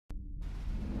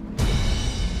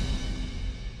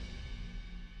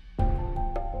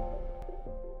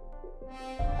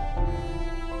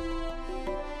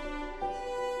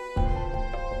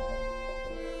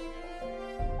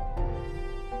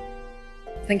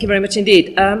Thank you very much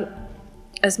indeed.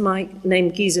 As my name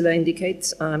Gisela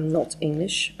indicates, I'm not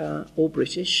English or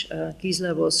British.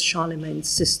 Gisela was Charlemagne's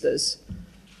sister's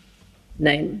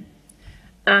name.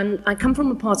 And I come from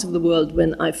a part of the world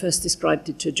when I first described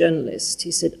it to a journalist.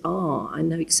 He said, I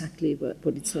know exactly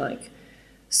what it's like.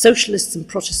 Socialists and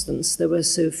Protestants, there were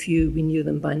so few, we knew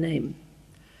them by name.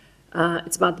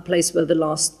 It's about the place where the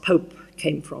last pope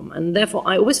came from. And therefore,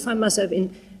 I always find myself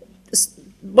in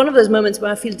one of those moments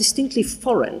where I feel distinctly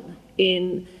foreign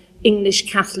in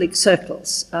English Catholic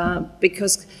circles,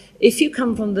 because if you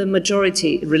come from the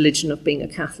majority religion of being a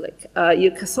Catholic,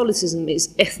 your Catholicism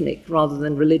is ethnic rather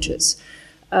than religious.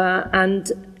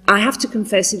 And I have to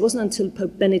confess, it wasn't until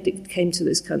Pope Benedict came to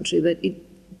this country that it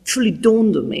truly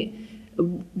dawned on me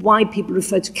why people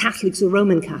refer to Catholics or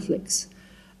Roman Catholics.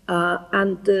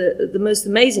 And the most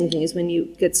amazing thing is when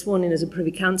you get sworn in as a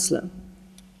Privy Councillor,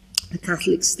 the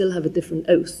Catholics still have a different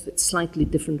oath, it's slightly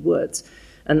different words.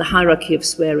 And the hierarchy of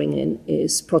swearing in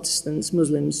is Protestants,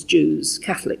 Muslims, Jews,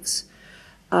 Catholics.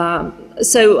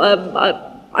 So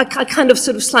I kind of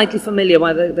sort of slightly familiar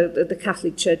why the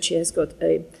Catholic Church here has got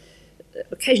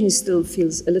occasionally still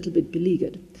feels a little bit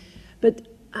beleaguered. But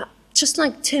just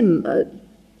like Tim,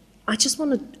 I just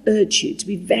want to urge you to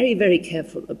be very, very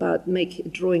careful about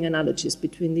drawing analogies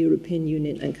between the European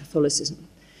Union and Catholicism.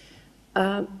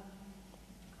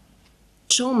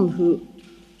 John, who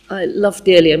I love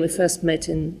dearly, and we first met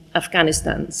in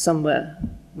Afghanistan somewhere,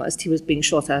 whilst he was being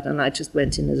shot at, and I just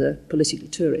went in as a political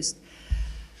tourist,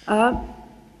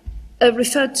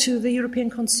 referred to the European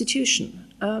Constitution.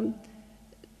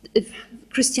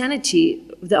 Christianity,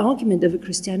 the argument over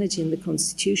Christianity in the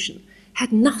Constitution,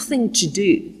 had nothing to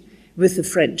do with the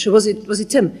French. Or was it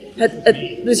Tim?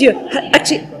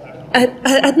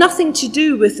 Had nothing to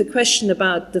do with the question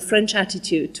about the French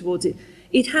attitude towards it.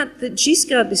 It had that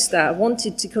Gisela d'Estaing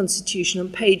wanted the Constitution on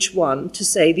page 1 to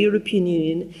say the European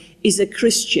Union is a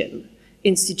Christian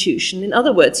institution. In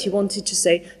other words, he wanted to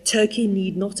say Turkey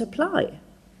need not apply.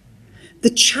 The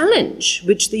challenge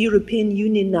which the European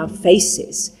Union now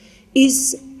faces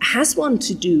has one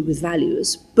to do with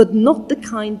values, but not the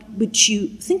kind which you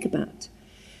think about.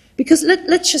 Because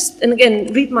let's just, and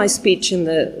again, read my speech in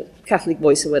the Catholic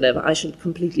Voice or whatever, I should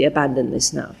completely abandon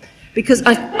this now. Because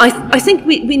I think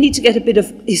we need to get a bit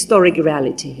of historic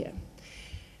reality here.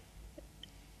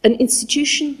 An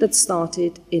institution that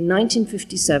started in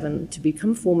 1957 to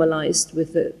become formalized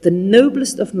with the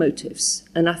noblest of motives,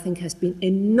 and I think has been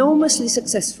enormously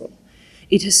successful.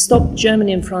 It has stopped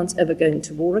Germany and France ever going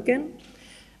to war again.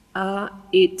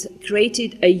 It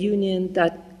created a union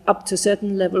that up to a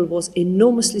certain level was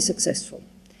enormously successful.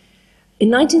 In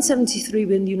 1973,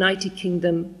 when the United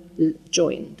Kingdom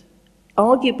joined,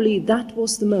 arguably that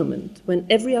was the moment when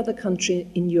every other country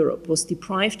in Europe was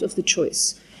deprived of the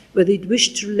choice whether it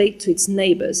wished to relate to its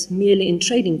neighbours merely in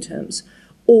trading terms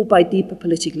or by deeper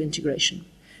political integration.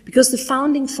 Because the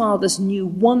founding fathers knew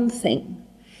one thing,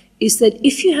 is that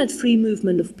if you had free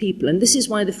movement of people, and this is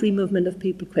why the free movement of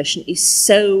people question is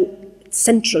so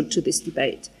central to this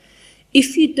debate,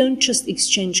 if you don't just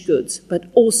exchange goods, but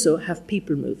also have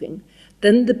people moving,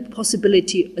 then the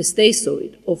possibility, as they saw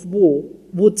it, of war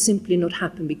would simply not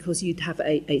happen because you'd have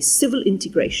a civil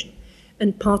integration.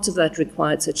 And part of that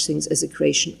required such things as a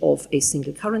creation of a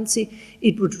single currency.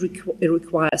 It would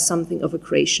require something of a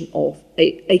creation of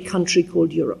a country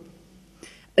called Europe,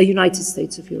 a United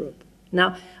States of Europe.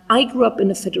 Now, I grew up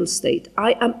in a federal state.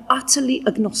 I am utterly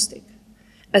agnostic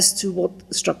as to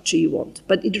what structure you want,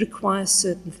 but it requires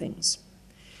certain things.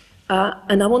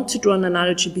 And I want to draw an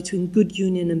analogy between good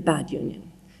union and bad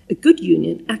union. A good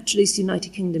union actually is the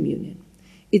United Kingdom Union.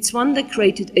 It's one that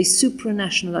created a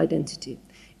supranational identity.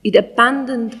 It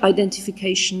abandoned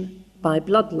identification by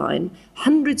bloodline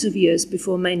hundreds of years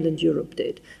before mainland Europe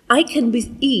did. I can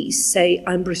with ease say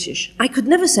I'm British. I could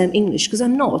never say I'm English because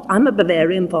I'm not. I'm a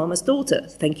Bavarian farmer's daughter.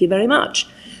 Thank you very much.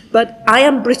 But I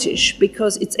am British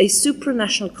because it's a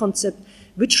supranational concept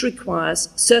which requires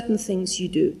certain things you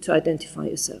do to identify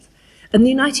yourself. And the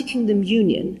United Kingdom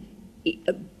Union,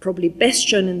 probably best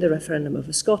shown in the referendum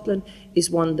over Scotland, is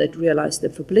one that realised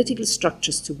that for political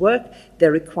structures to work, they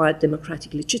require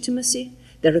democratic legitimacy,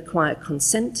 they require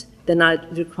consent, they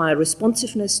require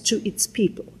responsiveness to its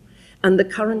people. And the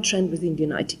current trend within the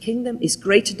United Kingdom is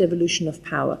greater devolution of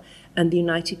power, and the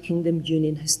United Kingdom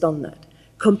Union has done that.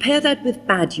 Compare that with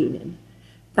bad union.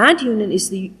 Bad union is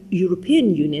the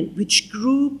European Union which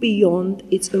grew beyond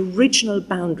its original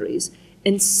boundaries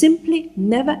and simply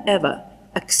never ever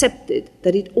accepted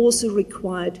that it also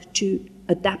required to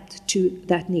adapt to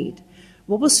that need.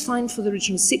 What was fine for the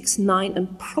original 6, 9,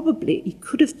 and probably it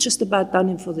could have just about done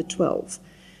it for the 12,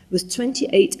 with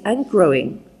 28 and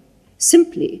growing,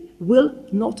 simply will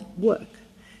not work.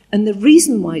 And the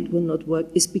reason why it will not work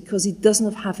is because it does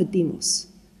not have a demos.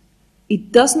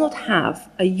 It does not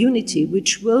have a unity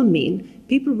which will mean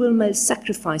people will make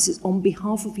sacrifices on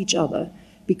behalf of each other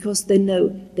because they know,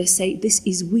 they say, this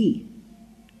is we.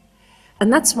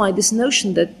 And that's why this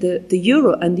notion that the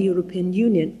Euro and the European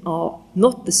Union are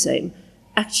not the same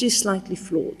actually is slightly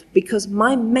flawed. Because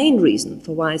my main reason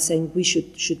for why I'm saying we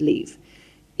should leave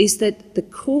is that the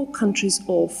core countries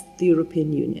of the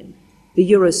European Union, the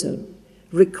Eurozone,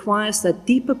 requires that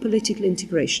deeper political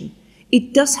integration.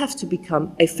 It does have to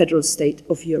become a federal state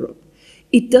of Europe.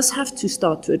 It does have to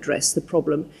start to address the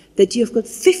problem that you've got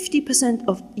 50%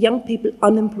 of young people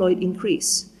unemployed in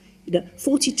Greece,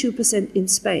 42% in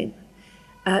Spain.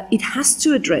 It has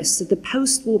to address that the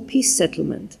post-war peace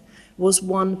settlement was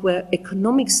one where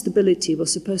economic stability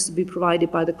was supposed to be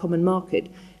provided by the common market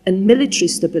and military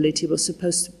stability was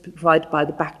supposed to be provided by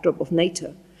the backdrop of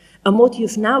NATO. And what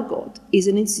you've now got is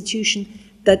an institution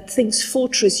that thinks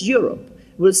Fortress Europe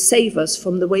will save us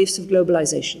from the waves of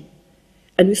globalization.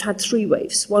 And we've had three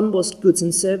waves. One was goods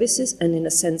and services, and in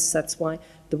a sense that's why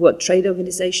the World Trade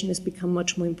Organization has become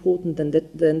much more important than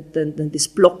this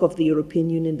block of the European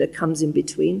Union that comes in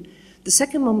between. The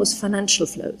second one was financial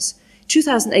flows.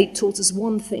 2008 taught us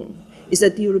one thing, is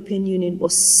that the European Union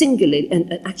was singularly,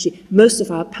 and actually most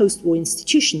of our post-war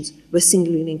institutions were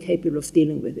singularly incapable of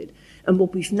dealing with it. And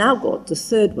what we've now got, the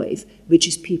third wave, which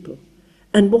is people.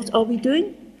 And what are we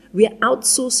doing? We are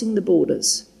outsourcing the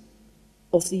borders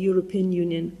of the European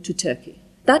Union to Turkey.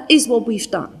 That is what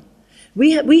we've done.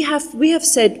 We have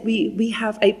said we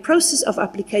have a process of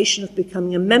application of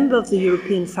becoming a member of the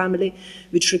European family,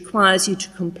 which requires you to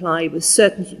comply with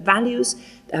certain values,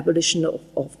 the abolition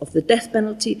of the death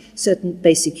penalty, certain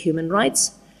basic human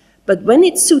rights. But when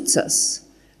it suits us,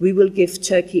 we will give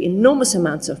Turkey enormous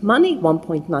amounts of money,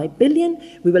 1.9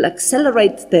 billion. We will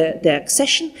accelerate their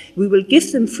accession. We will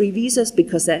give them free visas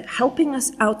because they're helping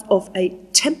us out of a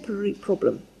temporary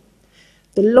problem.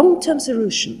 The long-term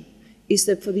solution is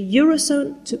that for the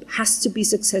Eurozone has to be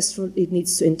successful, it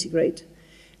needs to integrate.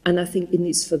 And I think it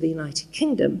needs for the United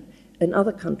Kingdom and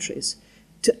other countries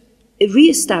to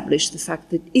re-establish the fact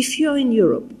that if you're in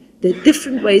Europe, there are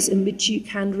different ways in which you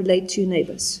can relate to your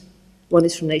neighbors. One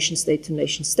is from nation state to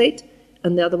nation state,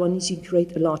 and the other one is you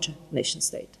create a larger nation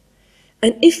state.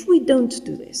 And if we don't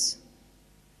do this,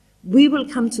 we will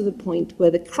come to the point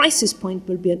where the crisis point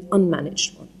will be an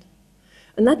unmanaged one.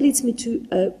 And that leads me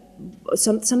to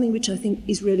something which I think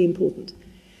is really important.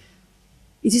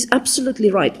 It is absolutely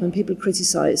right when people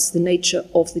criticize the nature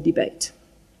of the debate.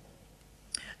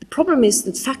 The problem is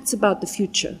that facts about the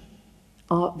future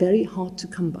are very hard to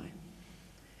come by.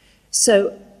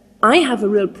 So I have a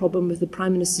real problem with the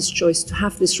Prime Minister's choice to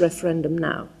have this referendum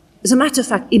now. As a matter of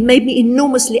fact, it made me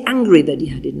enormously angry that he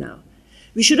had it now.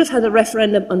 We should have had a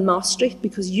referendum on Maastricht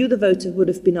because you, the voter, would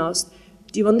have been asked,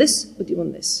 do you want this or do you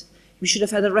want this? We should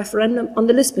have had a referendum on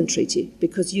the Lisbon Treaty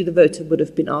because you, the voter, would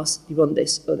have been asked, do you want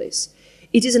this or this?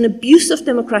 It is an abuse of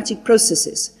democratic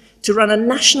processes to run a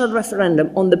national referendum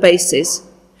on the basis,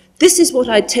 this is what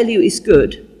I tell you is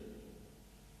good,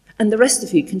 and the rest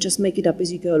of you can just make it up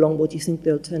as you go along what you think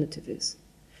the alternative is.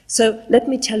 So let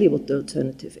me tell you what the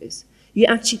alternative is. You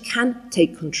actually can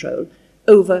take control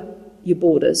over your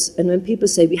borders. And when people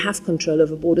say we have control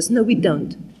over borders, no, we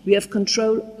don't. We have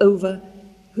control over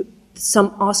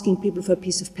some asking people for a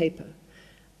piece of paper.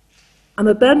 I'm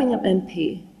a Birmingham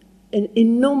MP, an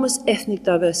enormous ethnic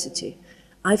diversity.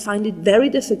 I find it very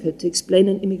difficult to explain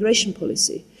an immigration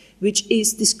policy which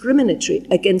is discriminatory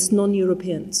against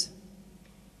non-Europeans.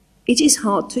 It is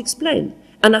hard to explain.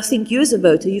 And I think you as a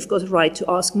voter, you've got a right to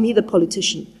ask me, the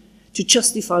politician, to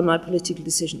justify my political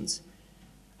decisions.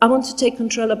 I want to take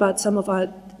control about some of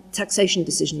our taxation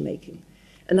decision-making.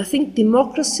 And I think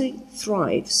democracy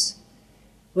thrives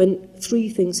when three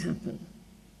things happen.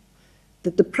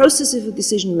 That the processes of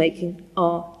decision-making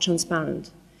are transparent.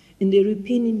 In the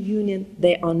European Union,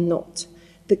 they are not.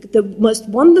 The most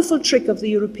wonderful trick of the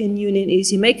European Union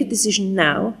is you make a decision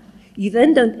now, you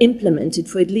then don't implement it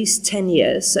for at least 10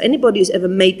 years. So anybody who's ever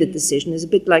made the decision is a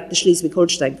bit like the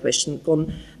Schleswig-Holstein question,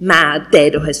 gone mad,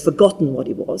 dead, or has forgotten what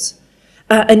it was.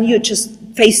 And you're just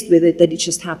faced with it, that it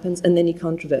just happens, and then you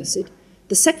can't reverse it.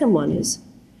 The second one is,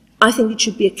 I think it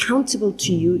should be accountable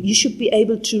to you. You should be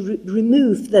able to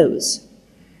remove those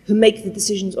who make the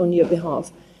decisions on your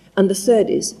behalf. And the third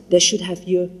is, they should have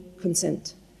your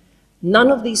consent.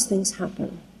 None of these things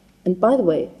happen. And by the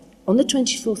way, on the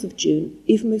 24th of June,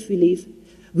 even if we leave,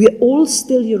 we're all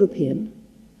still European.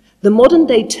 The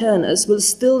modern-day Turners will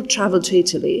still travel to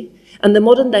Italy, and the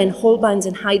modern-day Holbeins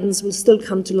and Haydns will still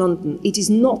come to London. It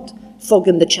is not fog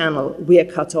in the channel we are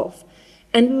cut off.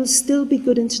 And we will still be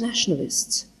good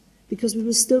internationalists, because we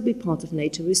will still be part of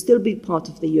NATO, we will still be part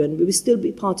of the UN, we will still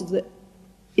be part of the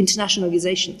international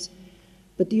organizations.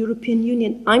 But the European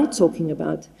Union I'm talking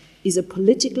about is a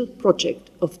political project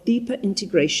of deeper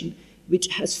integration which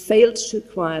has failed to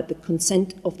acquire the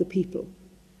consent of the people.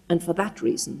 And for that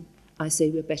reason, I say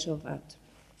we're better off out.